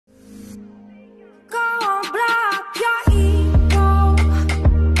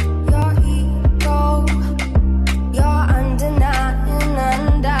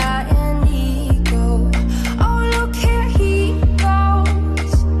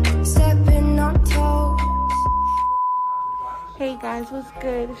guys, what's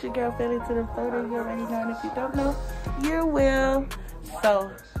good? It's your girl Philly to the photo. You already know, and if you don't know, you will.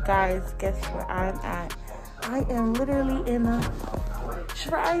 So guys, guess where I'm at? I am literally in a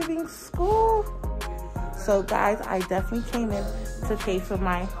driving school. So guys, I definitely came in to pay for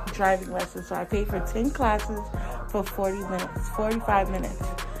my driving lesson. So I paid for 10 classes for 45 minutes.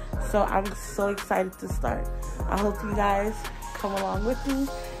 So I'm so excited to start. I hope you guys come along with me.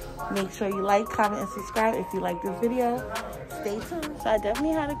 Make sure you like, comment, and subscribe if you like this video. Stay tuned. So I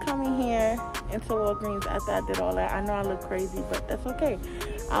definitely had to come in here into Walgreens after I did all that. I know I look crazy, but that's okay.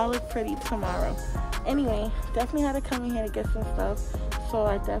 I'll look pretty tomorrow. Anyway, definitely had to come in here to get some stuff. So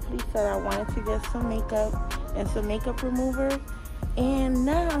I definitely said I wanted to get some makeup and some makeup remover. And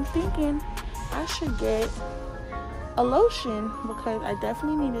now I'm thinking I should get a lotion because I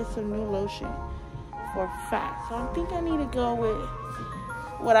definitely needed some new lotion for fat. So I think I need to go with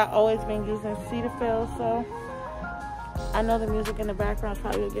what I always been using, Cetaphil. So I know the music in the background is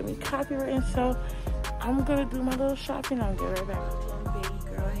probably gonna get me copywritten, so I'm gonna do my little shopping. I'll get right back.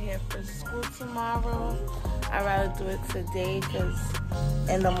 Baby girl here for school tomorrow. I'd rather do it today because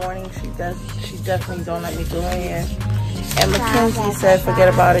in the morning she definitely don't let me do it here. And Mackenzie said forget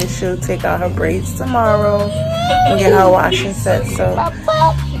about it, she'll take out her braids tomorrow and get her washing set. So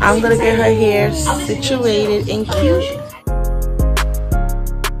I'm gonna get her hair situated and cute.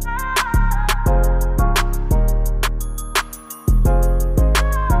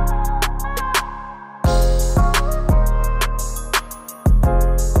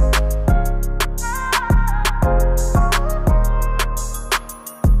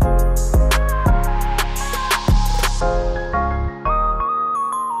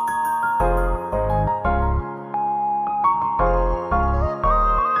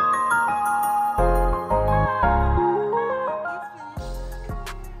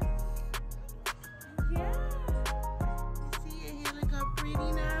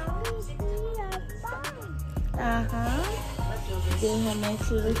 Getting her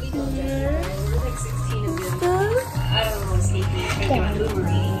nice little hair.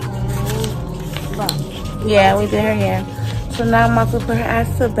 Yeah, we did her hair. So now I'm about to put her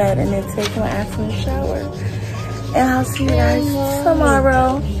ass to bed and then take my ass in the shower. And I'll see you guys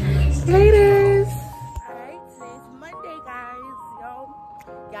tomorrow. Laters. Alright, today's Monday, guys.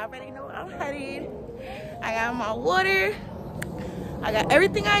 Y'all already know where I'm headed. I got my water. I got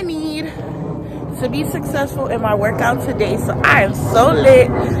everything I need to be successful in my workout today. So I am so lit.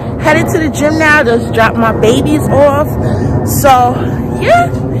 Headed to the gym now. Just dropped my babies off. So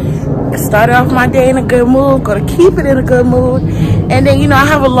yeah, started off my day in a good mood. Gonna keep it in a good mood. And then, you know, I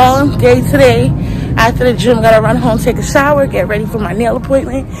have a long day today. After the gym, gotta run home, take a shower, get ready for my nail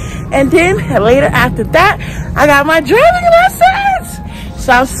appointment. And then later after that, I got my driving lessons.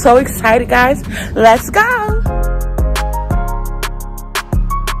 So I'm so excited, guys. Let's go.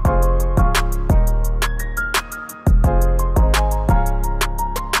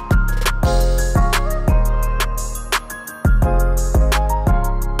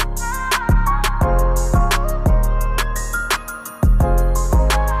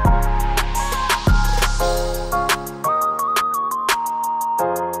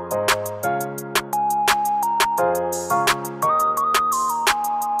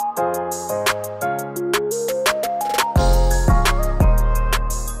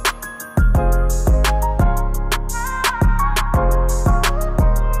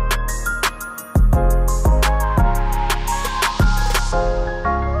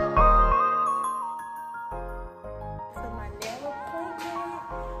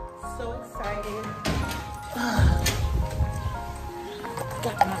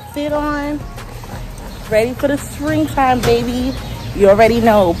 Got my fit on, ready for the springtime, baby. You already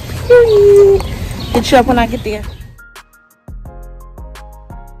know, period. Hit you up when I get there.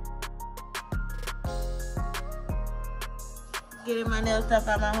 Getting my nails done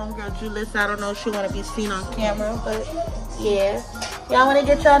by my homegirl Julissa. I don't know if she want to be seen on camera, but yeah. Y'all want to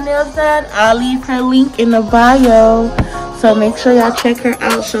get y'all nails done? I'll leave her link in the bio. So make sure y'all check her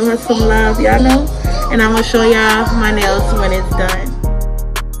out, show her some love, y'all know? And I'm going to show y'all my nails when it's done.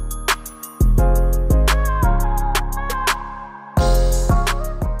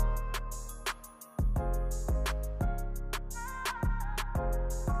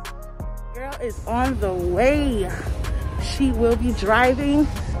 Girl is on the way. She will be driving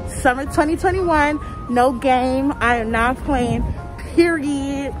summer 2021. No game. I am not playing,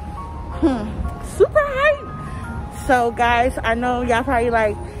 period. Super hype. So guys, I know y'all probably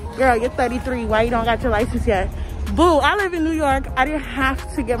like, girl, you're 33, why you don't got your license yet? Boo, I live in New York. I didn't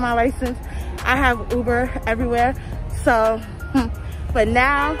have to get my license. I have Uber everywhere. So but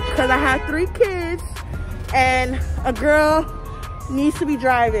now, because I have 3 kids and a girl needs to be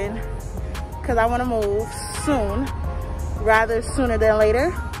driving because I want to move soon, rather sooner than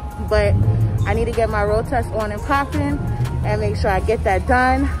later. But I need to get my road test on and popping and make sure I get that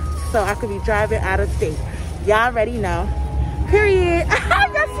done so I could be driving out of state. Y'all already know. Period.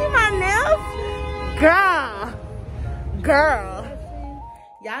 Y'all see my nails? Girl.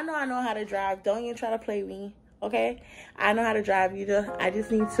 Y'all know I know how to drive. Don't even try to play me, okay? I know how to drive. I just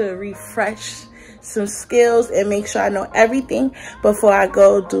need to refresh some skills and make sure I know everything before I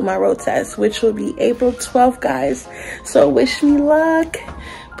go do my road test, which will be April 12th, guys. So wish me luck.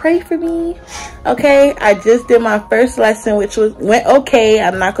 Pray for me, okay? I just did my first lesson, which went okay.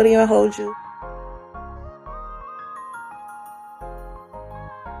 I'm not gonna even hold you.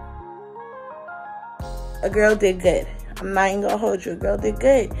 A girl did good. I'm not even gonna hold you. A girl did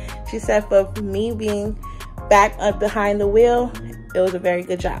good. She said for me being back up behind the wheel, it was a very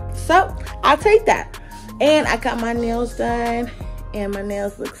good job. So I'll take that. And I got my nails done, and my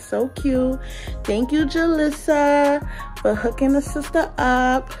nails look so cute. Thank you, Julissa, for hooking the sister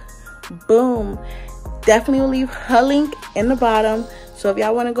up. Boom. Definitely will leave her link in the bottom. So if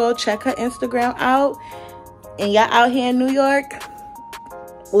y'all want to go check her Instagram out and y'all out here in New York,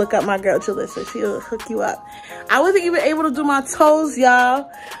 look up my girl Julissa. She'll hook you up. I wasn't even able to do my toes, y'all,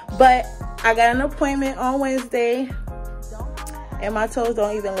 but I got an appointment on Wednesday, and my toes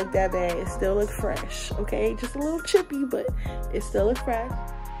don't even look that bad. It still looks fresh, okay? Just a little chippy, but it still looks fresh.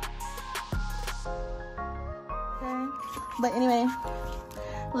 Okay. But anyway,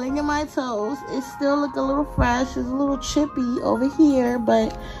 look at my toes. It still look a little fresh. It's a little chippy over here,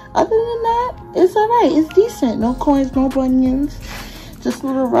 but other than that, it's all right. It's decent. No coins, no bunions. Just a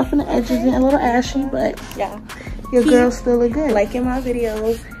little rough in the edges and a little ashy, but yeah, your girl still look good. Liking my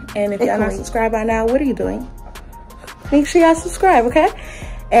videos, and if y'all not subscribed by now, what are you doing? Make sure y'all subscribe, okay?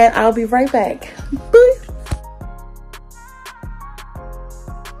 And I'll be right back. Bye.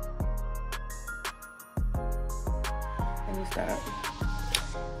 Let me start.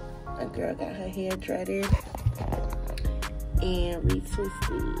 A girl got her hair dreaded and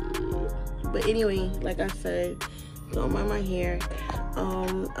retwisted. But anyway, like I said, don't mind my hair.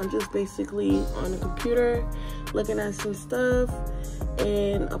 I'm just basically on the computer looking at some stuff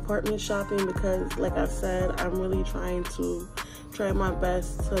and apartment shopping because, like I said, I'm really trying my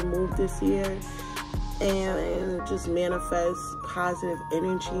best to move this year and just manifest positive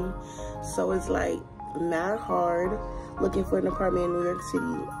energy. So it's like mad hard looking for an apartment in New York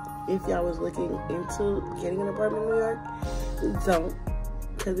City. If y'all was looking into getting an apartment in New York, don't,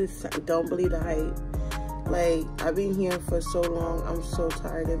 because don't believe the hype. Like, I've been here for so long. I'm so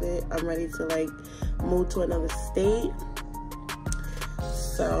tired of it. I'm ready to like move to another state.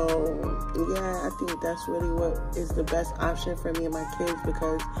 So yeah, I think that's really what is the best option for me and my kids,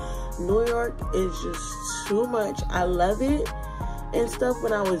 because New York is just too much. I love it and stuff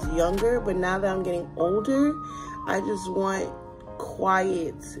when I was younger, but now that I'm getting older, I just want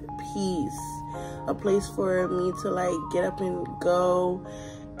quiet, peace, a place for me to like get up and go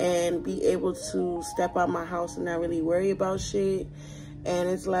and be able to step out my house and not really worry about shit. And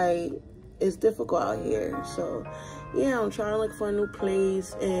it's like, it's difficult out here. So yeah, I'm trying to look for a new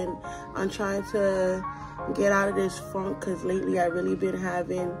place, and I'm trying to get out of this funk, because lately I really been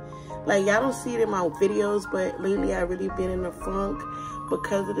having, like, y'all don't see it in my videos, but lately I really been in a funk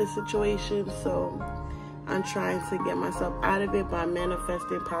because of this situation. So I'm trying to get myself out of it by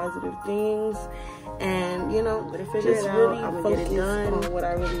manifesting positive things, and you know, just really I'm gonna get it done on what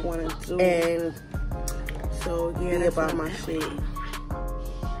I really want to do, and so yeah, that's about my shit.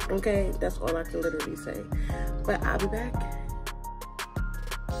 Okay, that's all I can literally say, but I'll be back.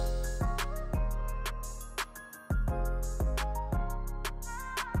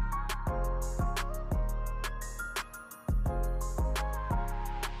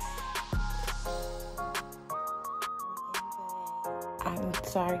 I'm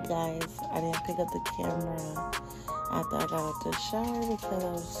sorry guys, I didn't pick up the camera after I got out the shower because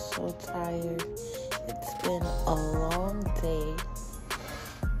I was so tired. It's been a long day,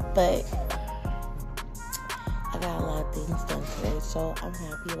 but I got a lot of things done today, so I'm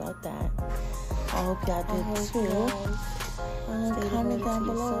happy about that. I hope y'all did too. Comment down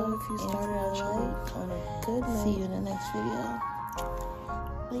below if you started out your week on a good note. See you in the next video.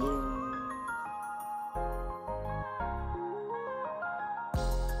 Later.